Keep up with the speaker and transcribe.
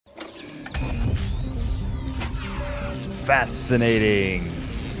fascinating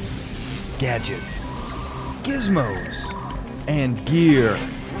gadgets, gizmos, and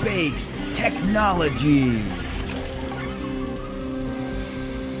gear-based technologies.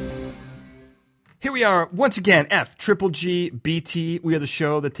 Here we are, once again, FGGBT. We are the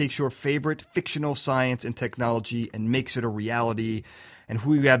show that takes your favorite fictional science and technology and makes it a reality. And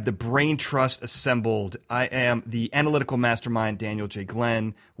we have the brain trust assembled. I am the analytical mastermind, Daniel J.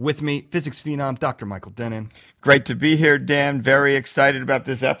 Glenn. With me, physics phenom, Dr. Michael Dennin. Great to be here, Dan. Very excited about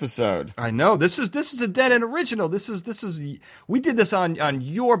this episode. I know. This is a Dennin original. We did this on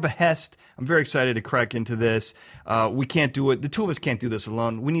your behest. I'm very excited to crack into this. We can't do it. The two of us can't do this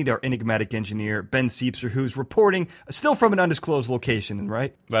alone. We need our enigmatic engineer, Ben Siepser, who's reporting still from an undisclosed location,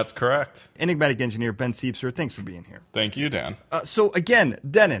 right? That's correct. Enigmatic engineer, Ben Siepser, thanks for being here. Thank you, Dan. So again,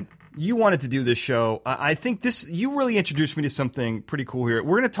 Dennin, you wanted to do this show. I think you really introduced me to something pretty cool here.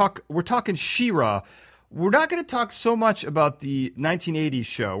 We're talking She-Ra. We're not going to talk so much about the 1980s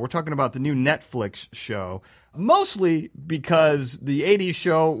show. We're talking about the new Netflix show. Mostly because the 80s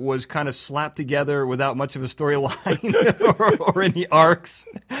show was kind of slapped together without much of a storyline or any arcs.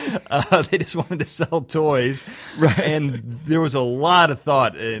 They just wanted to sell toys. Right. And there was a lot of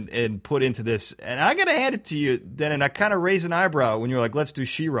thought and put into this. And I got to hand it to you, Dan, I kind of raised an eyebrow when you were like, let's do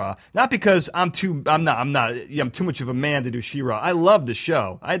She-Ra. Not because I'm too much of a man to do She-Ra. I love the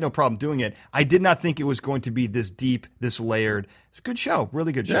show. I had no problem doing it. I did not think it was going to be this deep, this layered. It's a good show,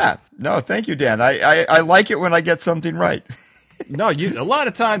 really good show. Yeah, no, thank you, Dan. I like it when I get something right. No, a lot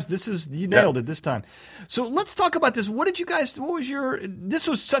of times you nailed it this time. So let's talk about this. This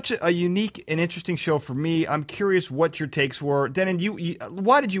was such a unique and interesting show for me. I'm curious what your takes were. Dennin,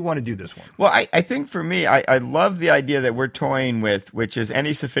 why did you want to do this one? Well, I think for me, I love the idea that we're toying with, which is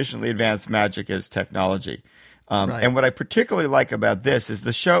any sufficiently advanced magic is technology. Right. And what I particularly like about this is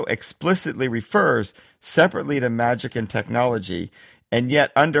the show explicitly refers separately to magic and technology, and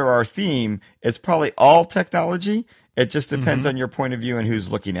yet under our theme, it's probably all technology. It just depends on your point of view and who's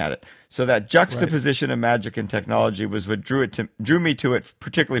looking at it. So that juxtaposition of magic and technology was what drew me to it,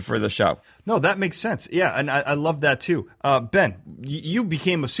 particularly for the show. No, that makes sense. Yeah, and I love that too. Ben, you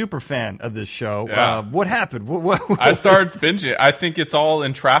became a super fan of this show. Yeah. What happened? I started binging. I think it's all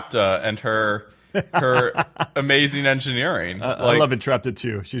Entrapta and her amazing engineering. I love Entrapta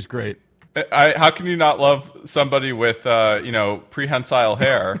too. She's great. How can you not love somebody with prehensile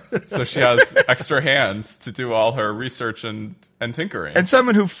hair? So she has extra hands to do all her research and tinkering. And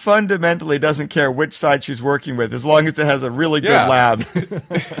someone who fundamentally doesn't care which side she's working with, as long as it has a really good lab.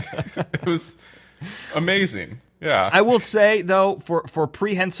 It was amazing. Yeah. I will say, though, for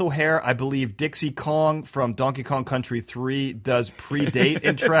prehensile hair, I believe Dixie Kong from Donkey Kong Country 3 does predate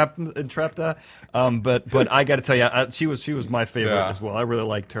Entrapta. But I got to tell you, she was my favorite as well. I really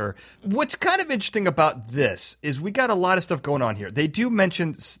liked her. What's kind of interesting about this is we got a lot of stuff going on here. They do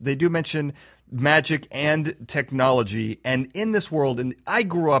mention magic and technology, and in this world, and I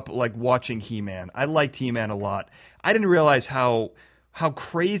grew up like watching He-Man. I liked He-Man a lot. I didn't realize how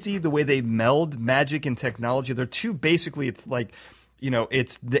crazy the way they meld magic and technology. They're two, basically, it's like,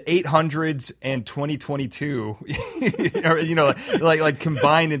 it's the 800s and 2022, or, like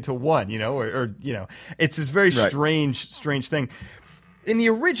combined into one, or it's this very strange thing. In the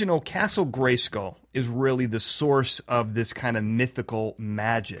original, Castle Grayskull is really the source of this kind of mythical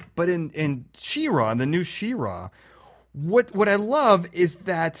magic. But in She-Ra, in the new She-Ra, what I love is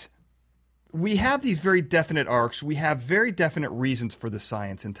that we have these very definite arcs. We have very definite reasons for the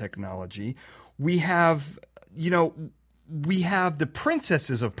science and technology. We have, the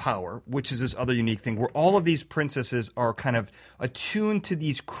princesses of power, which is this other unique thing where all of these princesses are kind of attuned to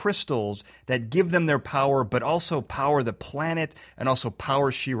these crystals that give them their power, but also power the planet and also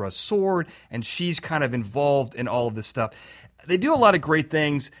power She-Ra's sword. And she's kind of involved in all of this stuff. They do a lot of great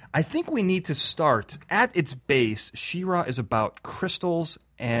things. I think we need to start at its base. She-Ra is about crystals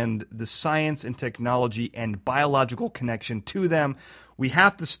and the science and technology and biological connection to them. We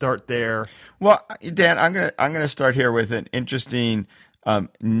have to start there. Well, Dan, I'm gonna start here with an interesting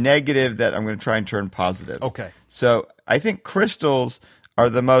negative that I'm going to try and turn positive. Okay. So I think crystals are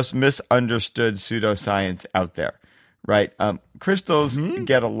the most misunderstood pseudoscience out there, right? Crystals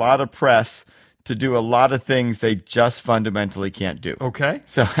get a lot of press to do a lot of things they just fundamentally can't do. Okay.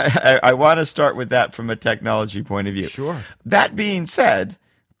 So I want to start with that from a technology point of view. Sure. That being said,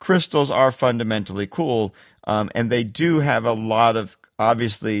 crystals are fundamentally cool, and they do have a lot of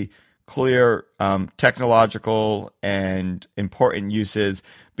obviously clear technological and important uses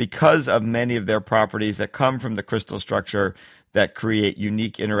because of many of their properties that come from the crystal structure that create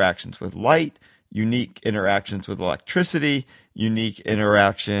unique interactions with light unique interactions with electricity, unique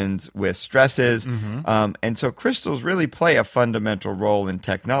interactions with stresses. And so crystals really play a fundamental role in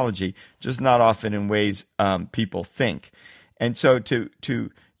technology, just not often in ways people think. And so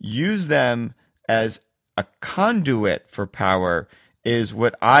to use them as a conduit for power is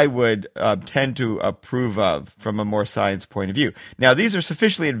what I would tend to approve of from a more science point of view. Now, these are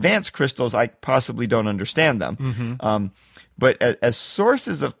sufficiently advanced crystals, I possibly don't understand them. But as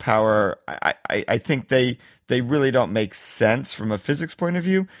sources of power, I think they really don't make sense from a physics point of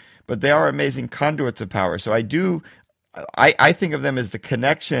view, but they are amazing conduits of power. So I think of them as the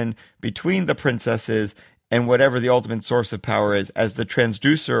connection between the princesses and whatever the ultimate source of power is, as the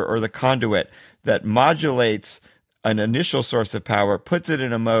transducer or the conduit that modulates an initial source of power, puts it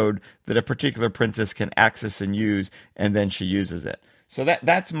in a mode that a particular princess can access and use, and then she uses it. So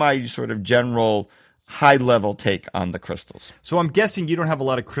that's my sort of general high-level take on the crystals. So I'm guessing you don't have a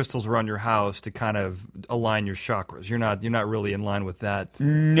lot of crystals around your house to kind of align your chakras. You're not really in line with that.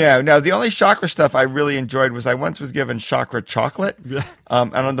 No. The only chakra stuff I really enjoyed was I once was given chakra chocolate.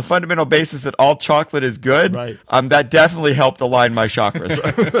 And on the fundamental basis that all chocolate is good, right. That definitely helped align my chakras.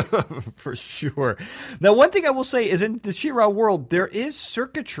 For sure. Now, one thing I will say is in the She-Ra world, there is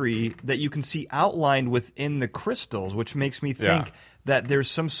circuitry that you can see outlined within the crystals, which makes me think that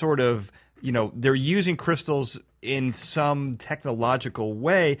there's some sort of, they're using crystals in some technological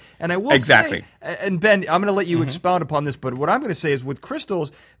way. And I will say, and Ben, I'm going to let you expound upon this, but what I'm going to say is with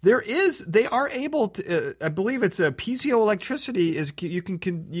crystals, they are able to, I believe it's a piezoelectricity, you can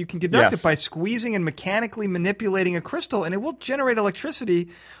conduct it by squeezing and mechanically manipulating a crystal, and it will generate electricity,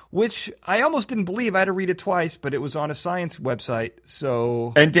 which I almost didn't believe. I had to read it twice, but it was on a science website.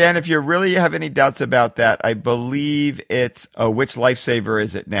 So, and Dan, if you really have any doubts about that, I believe it's which lifesaver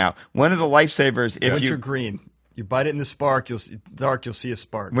is it now? One of the lifesavers, if Wintergreen. You bite it in the spark, you'll see a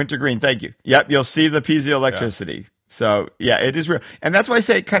spark. Wintergreen, thank you. Yep, you'll see the piezoelectricity. Yeah. So, yeah, it is real. And that's why I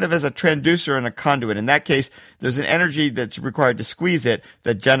say it kind of as a transducer and a conduit. In that case, there's an energy that's required to squeeze it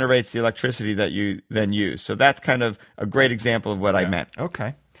that generates the electricity that you then use. So that's kind of a great example of what I meant.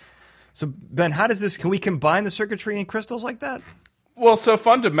 Okay. So, Ben, can we combine the circuitry in crystals like that? Well, so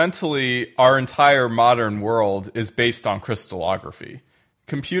fundamentally, our entire modern world is based on crystallography.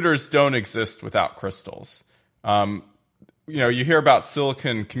 Computers don't exist without crystals. You hear about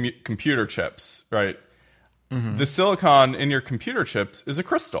silicon computer chips, right? The silicon in your computer chips is a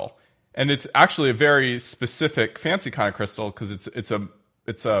crystal, and it's actually a very specific, fancy kind of crystal because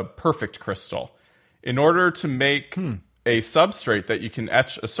it's a perfect crystal. In order to make a substrate that you can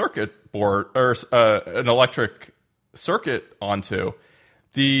etch a circuit board or an electric circuit onto,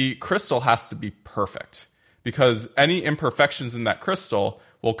 the crystal has to be perfect because any imperfections in that crystal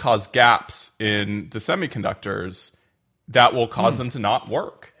will cause gaps in the semiconductors that will cause them to not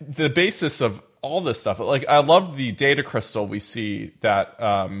work. The basis of all this stuff, like I love the data crystal we see that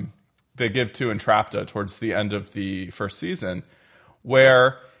they give to Entrapta towards the end of the first season,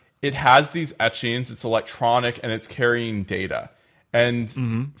 where it has these etchings, it's electronic, and it's carrying data.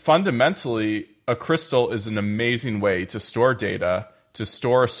 And fundamentally, a crystal is an amazing way to store data, to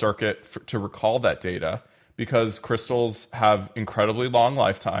store a circuit, to recall that data, because crystals have incredibly long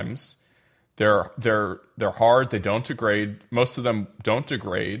lifetimes. They're hard. They don't degrade. Most of them don't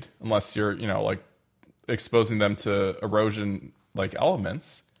degrade unless you're exposing them to erosion like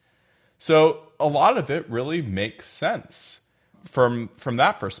elements. So a lot of it really makes sense from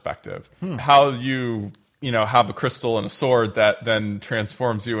that perspective. How you have a crystal and a sword that then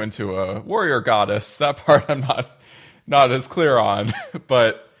transforms you into a warrior goddess. That part I'm not as clear on,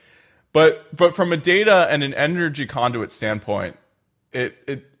 but from a data and an energy conduit standpoint,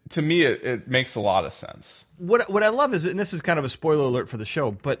 it to me it makes a lot of sense. What I love is, and this is kind of a spoiler alert for the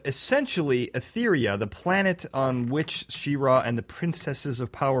show, but essentially Etheria, the planet on which She-Ra and the Princesses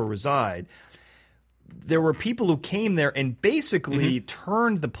of Power reside, there were people who came there and basically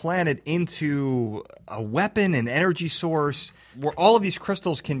turned the planet into a weapon, an energy source, where all of these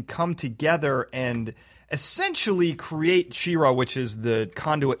crystals can come together and essentially create She-Ra, which is the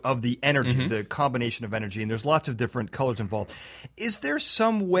conduit of the energy, the combination of energy, and there's lots of different colors involved. Is there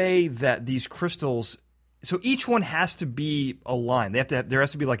some way that these crystals, so each one has to be aligned? There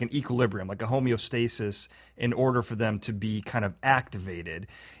has to be like an equilibrium, like a homeostasis, in order for them to be kind of activated.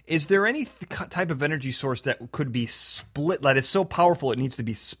 Is there any type of energy source that could be split, that is so powerful it needs to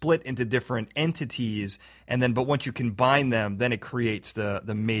be split into different entities, but once you combine them, then it creates the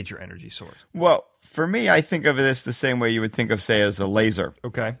major energy source? Well, for me, I think of this the same way you would think of, say, as a laser.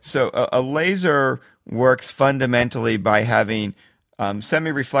 Okay. So a laser works fundamentally by having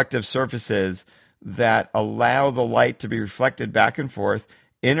semi-reflective surfaces that allow the light to be reflected back and forth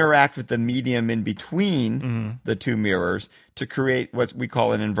interact with the medium in between the two mirrors to create what we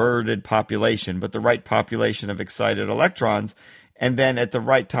call an inverted population, but the right population of excited electrons. And then at the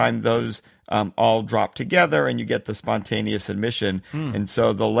right time, those all drop together and you get the spontaneous emission. And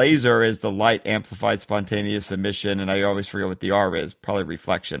so the laser is the light amplified spontaneous emission. And I always forget what the R is, probably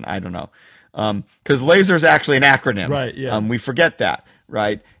reflection. I don't know. Because laser is actually an acronym. Right, yeah. We forget that,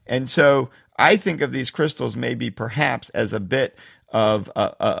 right? And so I think of these crystals maybe perhaps as a bit of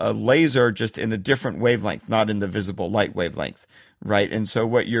a laser just in a different wavelength, not in the visible light wavelength, right? And so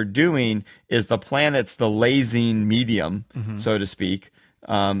what you're doing is the planet's the lasing medium, so to speak.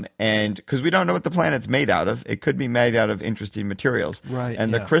 And because we don't know what the planet's made out of, it could be made out of interesting materials. Right,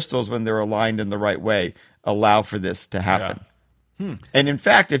 and yeah. the crystals, when they're aligned in the right way, allow for this to happen. And in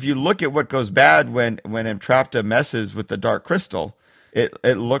fact, if you look at what goes bad when Entrapta messes with the dark crystal,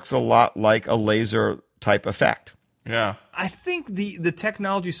 it looks a lot like a laser type effect. Yeah. I think the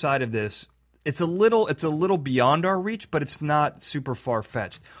technology side of this, it's a little beyond our reach, but it's not super far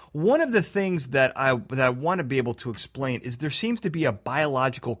fetched. One of the things that I want to be able to explain is there seems to be a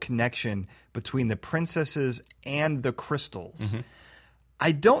biological connection between the princesses and the crystals.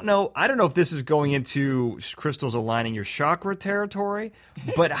 I don't know if this is going into crystals aligning your chakra territory,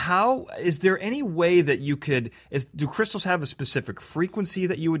 but is there any way that you do crystals have a specific frequency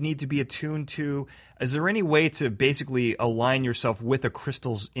that you would need to be attuned to? Is there any way to basically align yourself with a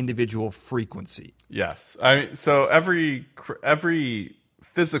crystal's individual frequency? Yes. I mean, so every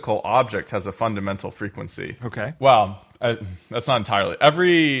physical object has a fundamental frequency. Okay. Well, that's not entirely.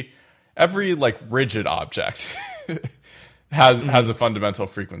 Every like rigid object has a fundamental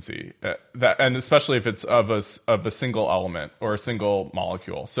frequency and especially if it's of a single element or a single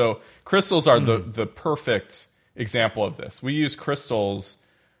molecule. So crystals are the perfect example of this. We use crystals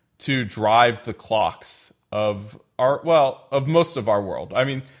to drive the clocks of most of our world. I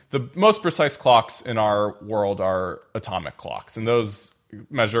mean, the most precise clocks in our world are atomic clocks, and those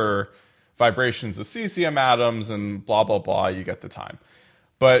measure vibrations of cesium atoms and blah blah blah. You get the time.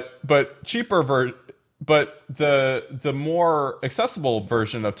 But the more accessible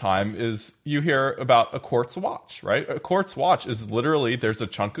version of time is you hear about a quartz watch, right? A quartz watch is literally there's a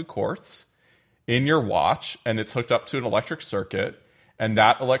chunk of quartz in your watch and it's hooked up to an electric circuit, and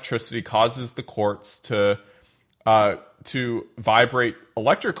that electricity causes the quartz to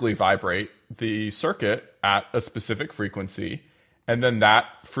electrically vibrate the circuit at a specific frequency, and then that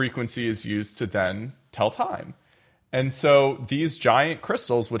frequency is used to then tell time. And so these giant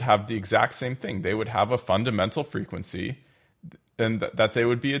crystals would have the exact same thing. They would have a fundamental frequency and that they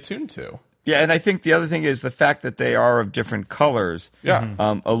would be attuned to. Yeah, and I think the other thing is the fact that they are of different colors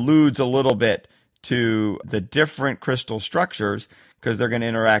alludes a little bit to the different crystal structures, because they're going to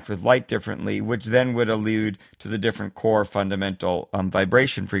interact with light differently, which then would allude to the different core fundamental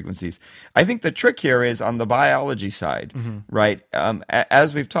vibration frequencies. I think the trick here is on the biology side, right?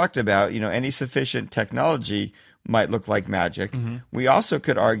 As we've talked about, any sufficient technology might look like magic. We also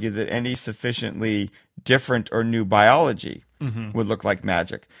could argue that any sufficiently different or new biology would look like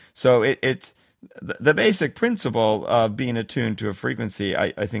magic. So it's the basic principle of being attuned to a frequency.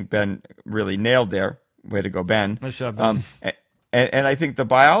 I think Ben really nailed there. Way to go, Ben. Nice job, Ben. And I think the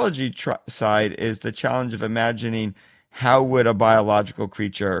biology side is the challenge of imagining how would a biological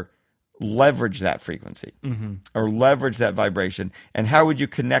creature leverage that frequency or leverage that vibration, and how would you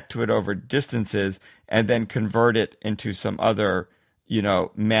connect to it over distances and then convert it into some other,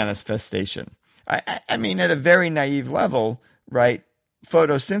 manifestation. I mean, at a very naive level, right?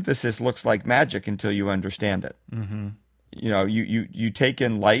 Photosynthesis looks like magic until you understand it. You take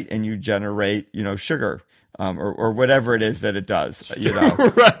in light and you generate, sugar. Or whatever it is that it does,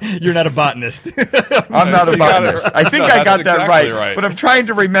 Right. You're not a botanist. I'm not a botanist. I think I got that exactly right, but I'm trying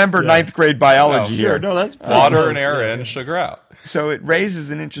to remember ninth grade biology here. No, that's Water and air in, sugar out. So it raises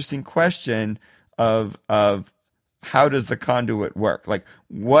an interesting question of how does the conduit work? Like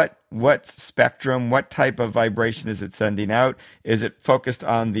what spectrum, what type of vibration is it sending out? Is it focused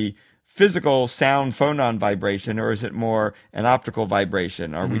on the physical sound phonon vibration, or is it more an optical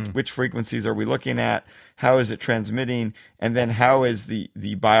vibration? Which frequencies are we looking at? How is it transmitting? And then how is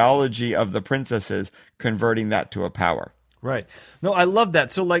the biology of the princesses converting that to a power? Right. No, I love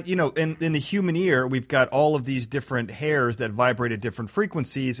that. So, in the human ear, we've got all of these different hairs that vibrate at different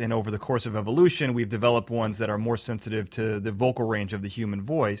frequencies, and over the course of evolution, we've developed ones that are more sensitive to the vocal range of the human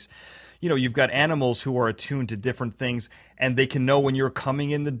voice. you've got animals who are attuned to different things, and they can know when you're coming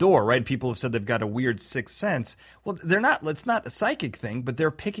in the door, right? People have said they've got a weird sixth sense. Well, it's not a psychic thing, but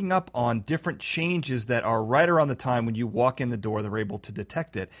they're picking up on different changes that are right around the time when you walk in the door. They're able to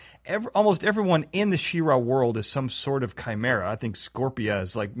detect it. Almost everyone in the She-Ra world is some sort of chimera. I think Scorpia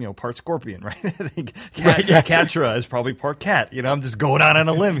is like, part scorpion, right? I think Catra is probably part cat. I'm just going out on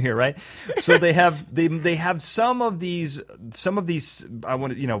a limb here, right? So they have some of these I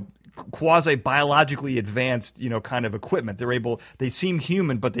want to, quasi biologically advanced, kind of equipment. They seem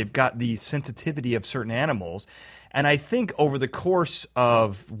human, but they've got the sensitivity of certain animals. And I think over the course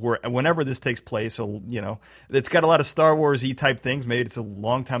of whenever this takes place, it's got a lot of Star Wars-y type things. Maybe it's a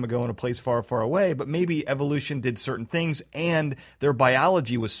long time ago in a place far, far away, but maybe evolution did certain things, and their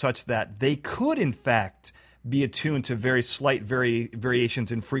biology was such that they could, in fact, be attuned to very slight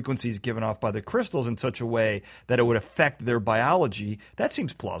variations in frequencies given off by the crystals in such a way that it would affect their biology. That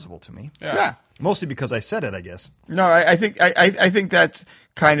seems plausible to me. Yeah. Mostly because I said it, I guess. No, I think that's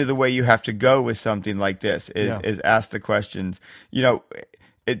kind of the way you have to go with something like this is ask the questions.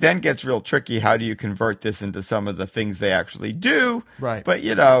 It then gets real tricky. How do you convert this into some of the things they actually do? Right. But,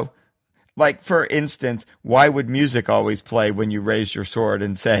 like, for instance, why would music always play when you raise your sword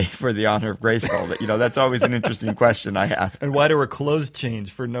and say, for the honor of Grayskull? That's always an interesting question I have. And why do her clothes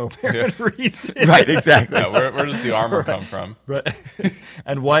change for no apparent reason? Right, exactly. Yeah, where does the armor come from? Right.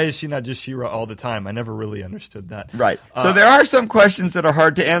 And why is she not just She-Ra all the time? I never really understood that. Right. So there are some questions that are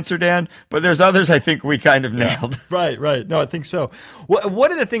hard to answer, Dan, but there's others I think we kind of nailed. Right. No, I think so.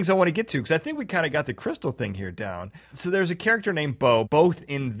 One of the things I want to get to, because I think we kind of got the crystal thing here down. So there's a character named Bo, both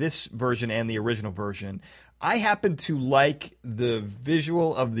in this version and the original version. I happen to like the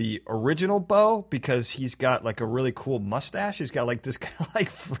visual of the original Bo because he's got like a really cool mustache. He's got like this kind of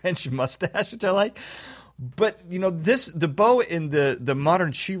like French mustache, which I like. But the Bo in the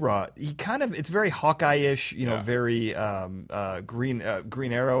modern She-Ra, it's very Hawkeye-ish, very Green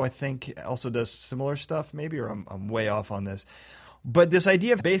Arrow. I think also does similar stuff, maybe, or I'm way off on this. But this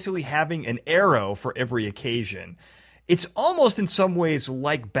idea of basically having an arrow for every occasion. It's almost in some ways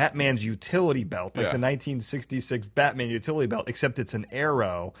like Batman's utility belt, like the 1966 Batman utility belt, except it's an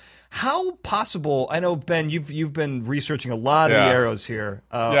arrow. How possible? I know, Ben, you've been researching a lot of the arrows here.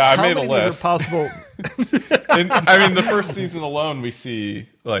 I made a list. How many are possible? The first season alone, we see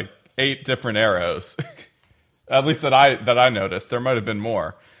like 8 different arrows. At least that I noticed. There might have been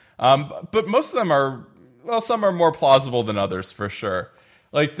more, but most of them are some are more plausible than others for sure.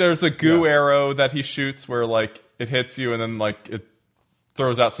 Like there's a goo arrow that he shoots where like it hits you and then like it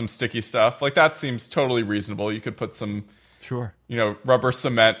throws out some sticky stuff. Like that seems totally reasonable. You could put some rubber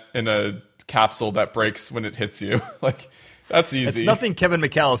cement in a capsule that breaks when it hits you. Like that's easy. It's nothing Kevin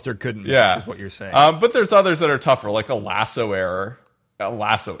McAllister couldn't make, is what you're saying. But there's others that are tougher, like a lasso arrow.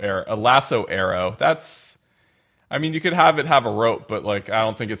 That's you could have a rope, but like I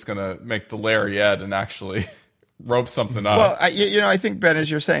don't think it's gonna make the lariat and actually rope something up. Well, I think, Ben, as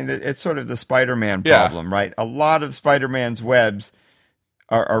you're saying, that it's sort of the Spider-Man problem, right? A lot of Spider-Man's webs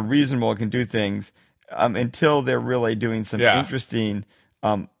are reasonable and can do things until they're really doing some interesting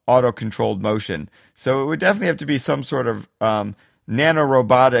auto-controlled motion. So it would definitely have to be some sort of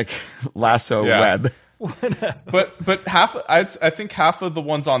nanorobotic lasso web. but I think half of the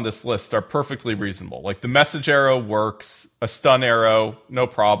ones on this list are perfectly reasonable. Like the message arrow works, a stun arrow, no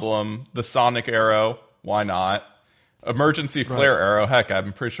problem. The sonic arrow, why not? Emergency flare arrow, heck,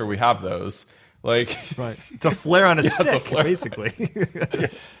 I'm pretty sure we have those. Like, right, it's a flare on a stick, it's a flare. basically.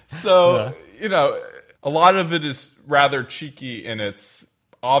 So a lot of it is rather cheeky in its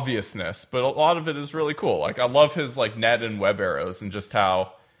obviousness, but a lot of it is really cool. Like I love his like net and web arrows and just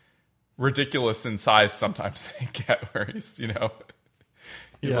how ridiculous in size sometimes they get. Where he's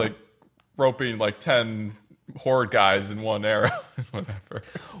like roping like 10 horde guys in one arrow and whatever.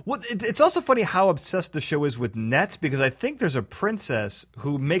 Well, it's also funny how obsessed the show is with nets, because I think there's a princess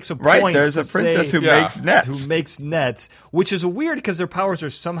who makes a point. Right, there's a princess who makes nets. Who makes nets, which is weird because their powers are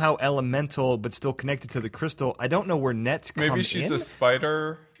somehow elemental but still connected to the crystal. I don't know where nets come in. Maybe she's a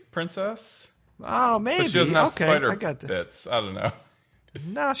spider princess? Oh, maybe. But she doesn't have spider bits. I don't know.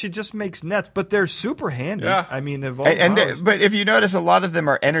 No, she just makes nets, but they're super handy. Yeah. But if you notice, a lot of them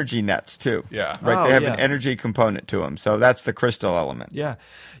are energy nets too. Yeah. Right. They have an energy component to them, so that's the crystal element. Yeah.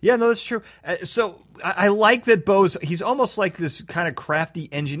 No, that's true. So I like that he's almost like this kind of crafty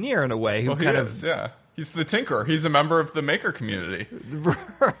engineer in a way. Who He's the tinkerer. He's a member of the maker community.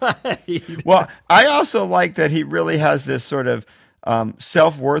 Right. Well, I also like that he really has this sort of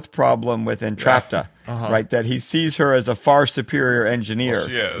self-worth problem with Entrapta, right? That he sees her as a far superior engineer. Well,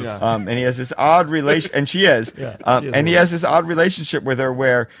 she is. Yeah. And he has this odd relation, and she is. And he has this odd relationship with her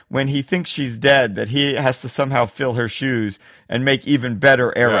where when he thinks she's dead, that he has to somehow fill her shoes and make even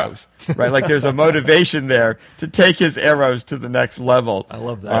better arrows, right? Like there's a motivation there to take his arrows to the next level. I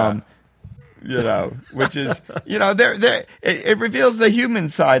love that. Which is, it reveals the human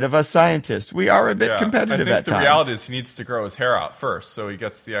side of us scientists. We are a bit competitive I at think the times. reality is he needs to grow his hair out first, so he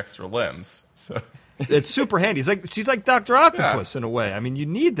gets the extra limbs. So It's super handy. She's like Dr. Octopus in a way. I mean, you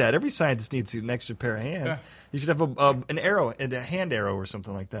need that. Every scientist needs an extra pair of hands. Yeah. You should have an arrow, and a hand arrow or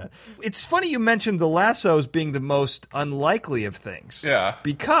something like that. It's funny you mentioned the lassos being the most unlikely of things. Yeah.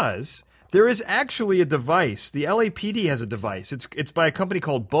 Because there is actually a device. The LAPD has a device. It's by a company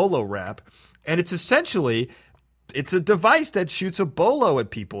called Bolo Wrap, and it's essentially it's a device that shoots a bolo at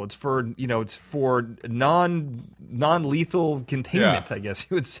people. It's for non-lethal containment, I guess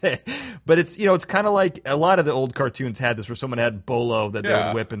you would say. But it's it's kind of like a lot of the old cartoons had this, where someone had bolo that they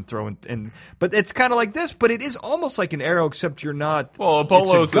would whip and throw in. But it's kind of like this, but it is almost like an arrow, except you're not. Well, a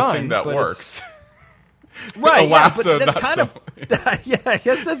bolo is the gun, thing that but works. Right, A lasso, but that's not kind so of yeah, I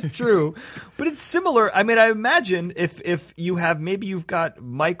guess that's true. But it's similar. I mean, I imagine if you have you've got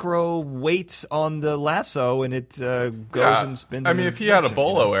micro weights on the lasso and it goes and spins. I mean, if he had a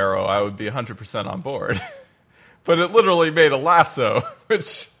bolo arrow, I would be 100% on board. But it literally made a lasso,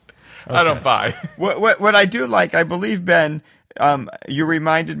 which I don't buy. What I do like, I believe, Ben, you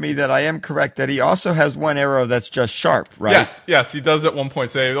reminded me that I am correct that he also has one arrow that's just sharp, right? Yes, he does at one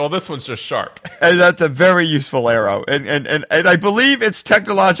point say, "Well, this one's just sharp." And that's a very useful arrow, and I believe it's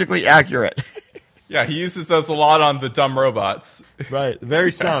technologically accurate. Yeah, he uses those a lot on the dumb robots. Right,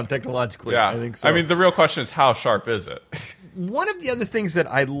 very sound technologically. Yeah, I think so. I mean, the real question is how sharp is it? One of the other things that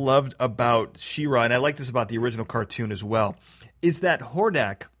I loved about She-Ra, and I like this about the original cartoon as well, is that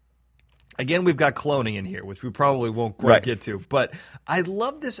Hordak. Again, we've got cloning in here, which we probably won't quite get to. But I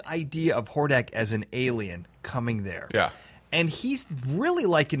love this idea of Hordak as an alien coming there. Yeah. And he's really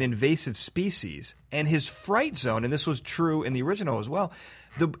like an invasive species. And his fright zone, and this was true in the original as well,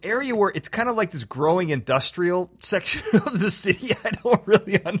 the area where it's kind of like this growing industrial section of the city, I don't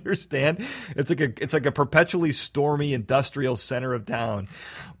really understand. It's like a perpetually stormy industrial center of town.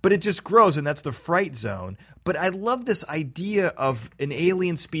 But it just grows, and that's the fright zone. But I love this idea of an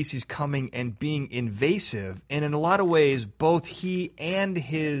alien species coming and being invasive. And in a lot of ways, both he and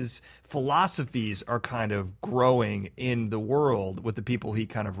his philosophies are kind of growing in the world with the people he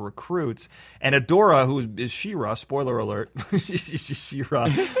kind of recruits. And Adora, who is She-Ra, spoiler alert, she's She-Ra,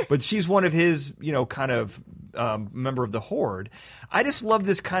 but she's one of his, kind of member of the Horde. I just love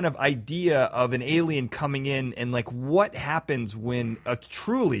this kind of idea of an alien coming in and like what happens when a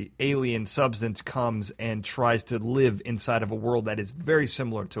truly alien substance comes and tries to live inside of a world that is very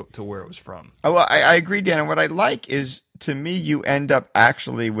similar to where it was from. Oh, well, I agree, Dan. And what I like is, to me, you end up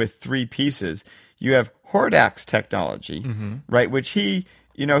actually with three pieces. You have Hordak's technology, right, which he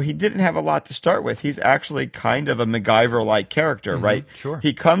didn't have a lot to start with. He's actually kind of a MacGyver-like character, right? Sure.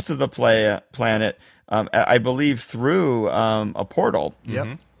 He comes to the planet, I believe, through a portal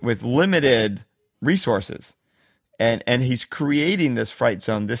with limited resources. And he's creating this fright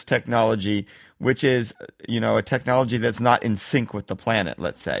zone, this technology, which is, a technology that's not in sync with the planet,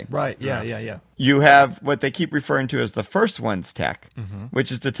 let's say. Right, yeah. You have what they keep referring to as the First One's tech,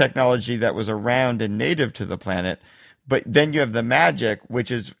 which is the technology that was around and native to the planet. But then you have the magic, which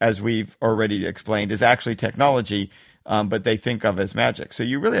is, as we've already explained, is actually technology, but they think of as magic. So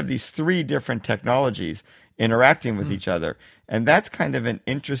you really have these three different technologies interacting with each other. And that's kind of an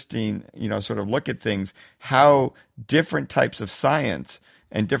interesting, sort of look at things, how different types of science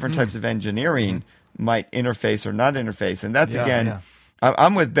and different types of engineering might interface or not interface. And that's,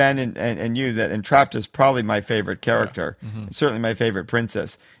 I'm with Ben and you that Entrapta is probably my favorite character, certainly my favorite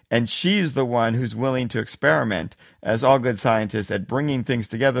princess. And she's the one who's willing to experiment, as all good scientists, at bringing things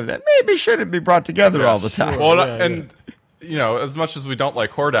together that maybe shouldn't be brought together all the time. Well, as much as we don't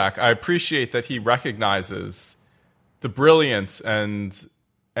like Hordak, I appreciate that he recognizes the brilliance and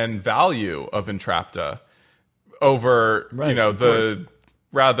value of Entrapta over, the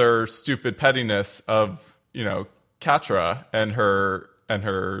rather stupid pettiness of, Catra and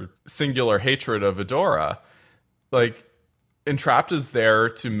her singular hatred of Adora. Like, Entrapta's there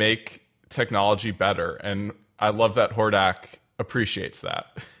to make technology better, and I love that Hordak appreciates that.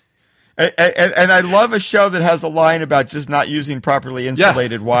 And I love a show that has a line about just not using properly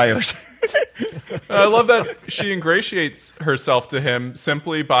insulated wires. I love that she ingratiates herself to him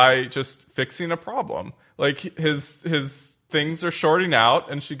simply by just fixing a problem. Like his things are shorting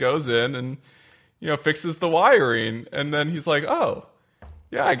out, and she goes in and fixes the wiring, and then he's like, oh,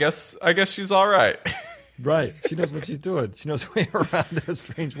 yeah, I guess she's all right. Right. She knows what she's doing. She knows her way around their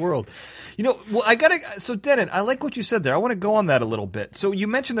strange world. So Denon, I like what you said there. I want to go on that a little bit. So you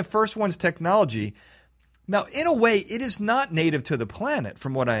mentioned the first one's technology. Now, in a way, it is not native to the planet,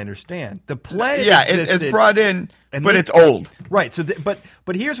 from what I understand. The planet existed, it's brought in, but it's old. Right. So,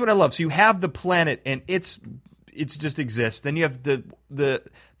 but here's what I love. So you have the planet, and it's just exists. Then you have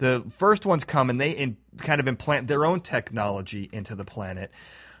the first ones come, and they kind of implant their own technology into the planet.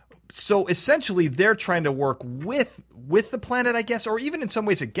 So essentially, they're trying to work with the planet, I guess, or even in some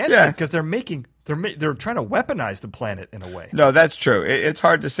ways against it, because they're trying to weaponize the planet in a way. No, that's true. It's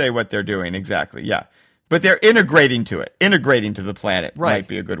hard to say what they're doing exactly. Yeah, but they're integrating to it. Integrating to the planet might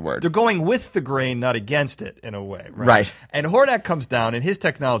be a good word. They're going with the grain, not against it, in a way. Right. And Hordak comes down, and his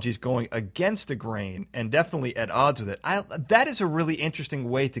technology is going against the grain, and definitely at odds with it. That is a really interesting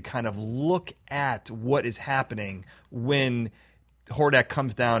way to kind of look at what is happening when Hordak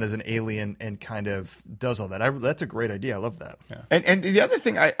comes down as an alien and kind of does all that. That's a great idea. I love that. Yeah. And the other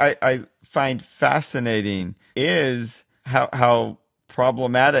thing I find fascinating is how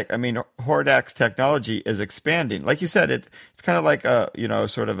problematic. I mean, Hordak's technology is expanding. Like you said, it's kind of like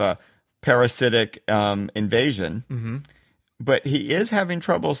sort of a parasitic invasion. Mm-hmm. But he is having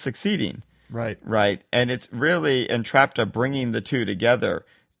trouble succeeding. Right. And it's really Entrapta bringing the two together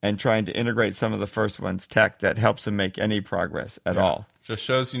and trying to integrate some of the first one's tech that helps him make any progress at all. Just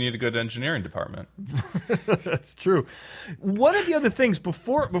shows you need a good engineering department. That's true. One of the other things,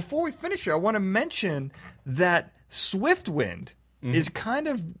 before we finish here, I want to mention that Swiftwind is kind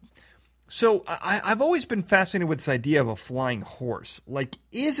of... So I've always been fascinated with this idea of a flying horse. Like,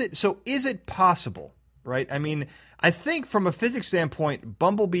 is it possible, right? I mean, I think from a physics standpoint,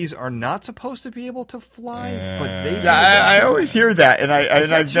 bumblebees are not supposed to be able to fly, but they do. I always hear that, and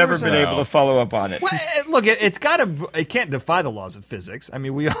I've never been able to follow up on it. Well, look, it can't defy the laws of physics. I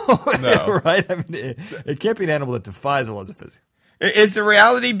mean, we all, right? I mean, it can't be an animal that defies the laws of physics. Is the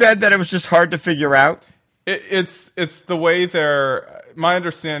reality bed that it was just hard to figure out? It's the way my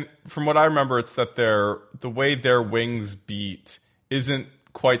understand from what I remember, it's that the way their wings beat isn't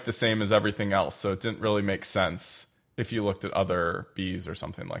quite the same as everything else, so it didn't really make sense if you looked at other bees or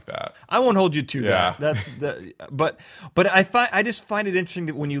something like that. I won't hold you to that. But I just find it interesting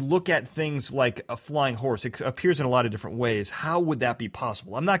that when you look at things like a flying horse, it appears in a lot of different ways. How would that be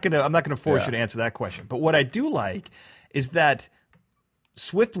possible? I'm not gonna force you to answer that question. But what I do like is that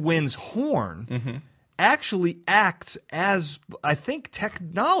Swiftwind's horn actually acts as, I think,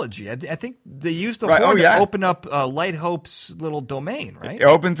 technology. I think they use the horn to open up Light Hope's little domain, right? It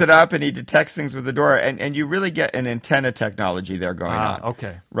opens it up and he detects things with the door, and you really get an antenna technology there going on.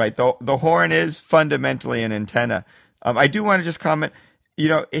 Okay. Right. The horn is fundamentally an antenna. I do want to just comment,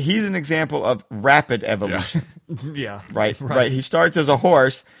 he's an example of rapid evolution. Yeah. Right. He starts as a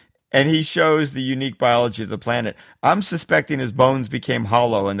horse, and he shows the unique biology of the planet. I'm suspecting his bones became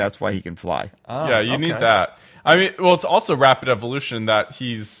hollow, and that's why he can fly. Yeah, you need that. I mean, well, it's also rapid evolution that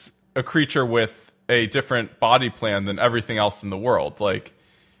he's a creature with a different body plan than everything else in the world. Like,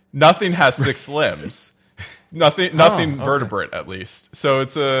 nothing has 6 limbs. Nothing vertebrate, at least. So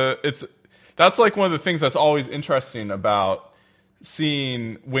that's like one of the things that's always interesting about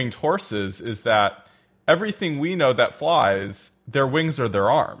seeing winged horses is that everything we know that flies, their wings are their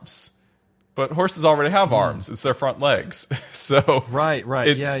arms. But horses already have arms. It's their front legs. So right.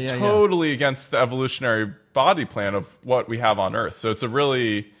 It's totally against the evolutionary body plan of what we have on Earth. So it's a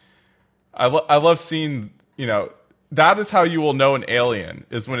really... I love seeing, that is how you will know an alien,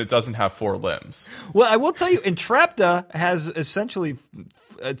 is when it doesn't have 4 limbs. Well, I will tell you, Entrapta has essentially...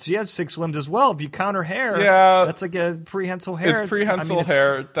 she has 6 limbs as well. If you count her hair, that's like a prehensile hair. It's prehensile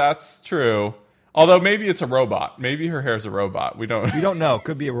hair. That's true. Although maybe it's a robot. Maybe her hair's a robot. We don't know.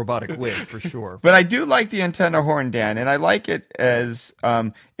 Could be a robotic wig for sure. But I do like the antenna horn, Dan, and I like it as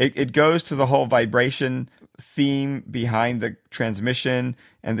it goes to the whole vibration theme behind the transmission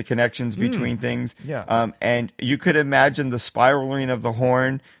and the connections between things. Yeah. And you could imagine the spiraling of the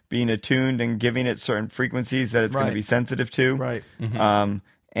horn being attuned and giving it certain frequencies that it's going to be sensitive to. Right. Mm-hmm.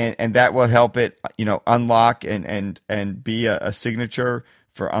 And that will help it, unlock and be a signature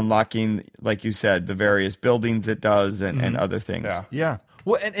for unlocking, like you said, the various buildings it does and other things. Yeah.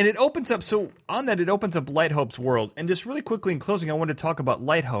 Well, and it opens up, so on that, it opens up Light Hope's world. And just really quickly in closing, I wanted to talk about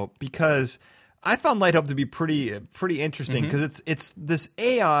Light Hope because I found Light Hope to be pretty interesting because it's this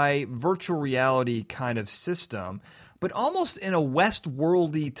AI virtual reality kind of system, but almost in a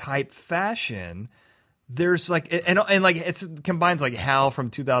Westworldy type fashion there's like and like it's combines like Hal from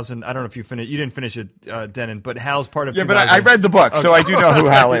 2000. I don't know if you didn't finish it, Denon, but Hal's part of 2000. but I read the book, so I do know who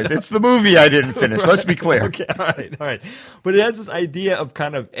Hal is. It's the movie I didn't finish. Right. Let's be clear. Okay, all right. But it has this idea of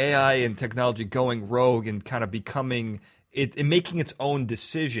kind of AI and technology going rogue and kind of becoming it making its own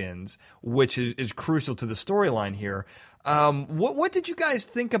decisions, which is crucial to the storyline here. What did you guys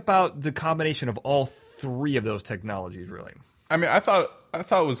think about the combination of all three of those technologies? Really, I mean, I thought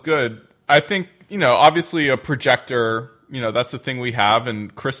it was good. I think, obviously a projector, that's a thing we have,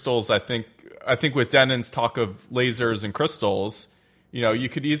 and crystals. I think with Denon's talk of lasers and crystals, you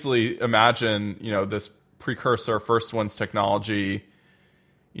could easily imagine, this precursor First One's technology,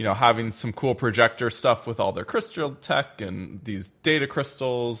 having some cool projector stuff with all their crystal tech and these data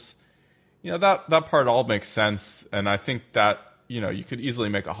crystals. That part all makes sense, and I think that you could easily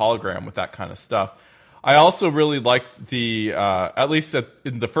make a hologram with that kind of stuff. I also really liked the at least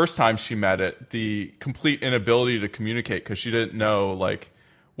in the first time she met it, the complete inability to communicate because she didn't know like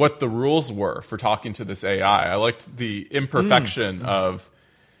what the rules were for talking to this AI. I liked the imperfection of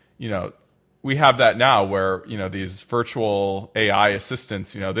we have that now where these virtual AI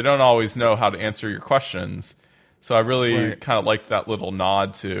assistants, they don't always know how to answer your questions. So I really kind of liked that little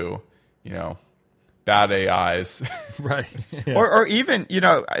nod to bad AIs. Right. Yeah. Or even,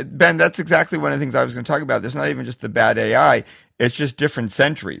 Ben, that's exactly one of the things I was going to talk about. There's not even just the bad AI. It's just different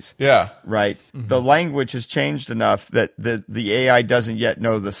centuries. Yeah. Right. Mm-hmm. The language has changed enough that the AI doesn't yet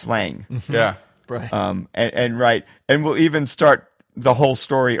know the slang. Mm-hmm. Yeah. Right. And right. And we'll even start the whole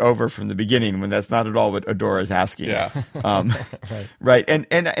story over from the beginning when that's not at all what Adora is asking. Yeah. Right. And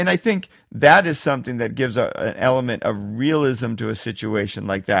I think that is something that gives an element of realism to a situation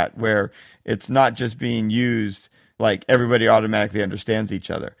like that, where it's not just being used like everybody automatically understands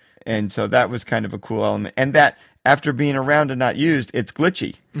each other. And so that was kind of a cool element. And that after being around and not used, it's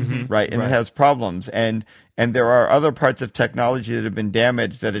glitchy, right? And it has problems. And there are other parts of technology that have been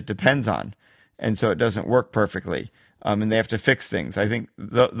damaged that it depends on. And so it doesn't work perfectly. And they have to fix things. I think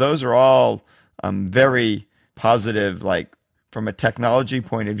those are all very positive, like from a technology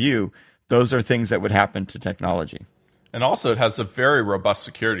point of view, those are things that would happen to technology. And also it has a very robust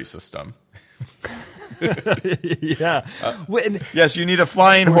security system. Yeah. Yes, you need a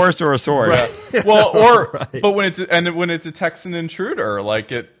flying horse or a sword. Right. Well, but when it detects an intruder,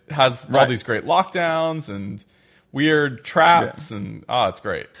 like it has all these great lockdowns and weird traps, and it's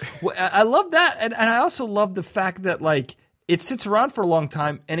great. Well, I love that, and I also love the fact that like it sits around for a long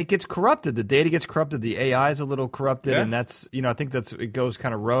time and it gets corrupted. The data gets corrupted. The AI is a little corrupted, and that's I think it goes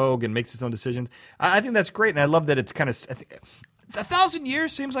kind of rogue and makes its own decisions. I think that's great, and I love that it's kind of 1,000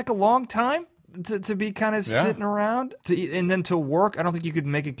 years seems like a long time to be kind of sitting around and then to work. I don't think you could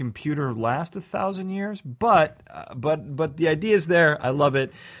make a computer last 1,000 years, but the idea is there. I love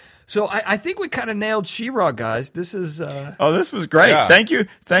it. So I think we kind of nailed She-Ra, guys. This is this was great. Yeah. Thank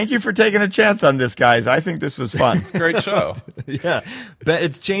you for taking a chance on this, guys. I think this was fun. It's a great show. Yeah,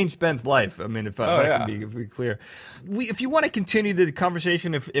 it's changed Ben's life. I mean, if I can be clear, if you want to continue the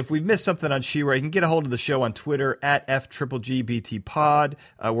conversation, if we've missed something on She-Ra, you can get a hold of the show on Twitter at FGGBT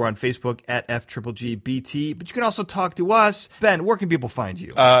We're on Facebook at FGGBT, but you can also talk to us. Ben, where can people find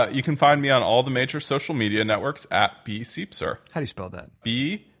you? You can find me on all the major social media networks at bsiepser. How do you spell that?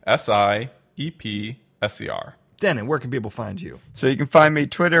 BSIEPSER. Denon, where can people find you? So you can find me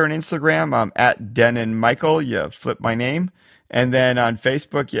Twitter and Instagram. I'm at Denon Michael. You flip my name. And then on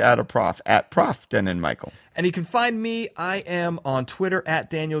Facebook, you add a prof, at Prof Denon Michael. And you can find me. I am on Twitter at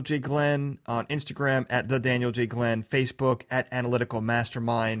Daniel J. Glenn, on Instagram at The Daniel J. Glenn, Facebook at Analytical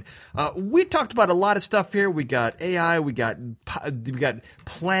Mastermind. We talked about a lot of stuff here. We got AI, we got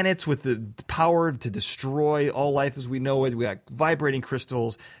planets with the power to destroy all life as we know it. We got vibrating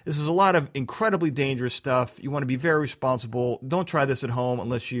crystals. This is a lot of incredibly dangerous stuff. You want to be very responsible. Don't try this at home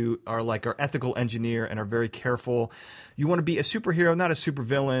unless you are like our ethical engineer and are very careful. You want to be a superhero, not a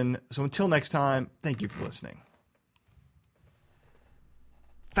supervillain. So until next time, thank you for listening.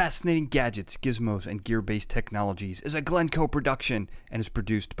 Fascinating Gadgets, Gizmos, and Gear-Based Technologies is a Glencoe production and is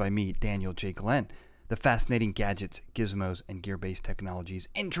produced by me, Daniel J. Glenn. The Fascinating Gadgets, Gizmos, and Gear-Based Technologies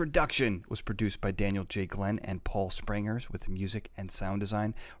introduction was produced by Daniel J. Glenn and Paul Sprangers with music and sound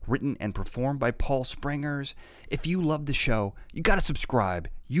design, written and performed by Paul Sprangers. If you love the show, you got to subscribe.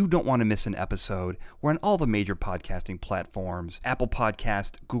 You don't want to miss an episode. We're on all the major podcasting platforms, Apple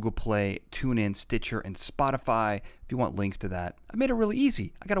Podcast, Google Play, TuneIn, Stitcher, and Spotify. If you want links to that, I made it really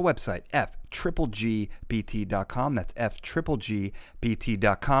easy. I got a website, FGGBT.com. That's FGGBT.com.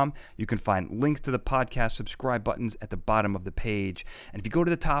 You can find links to the podcast subscribe buttons at the bottom of the page. And if you go to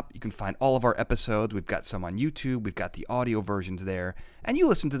the top, you can find all of our episodes. We've got some on YouTube. We've got the audio versions there. And you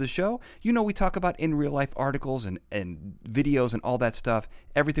listen to the show. You know we talk about in real life articles and videos and all that stuff.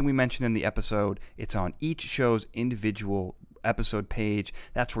 Everything we mentioned in the episode, it's on each show's individual episode page.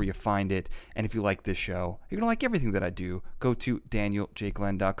 That's where you find it. And if you like this show, you're going to like everything that I do. Go to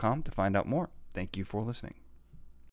DanielJGlenn.com to find out more. Thank you for listening.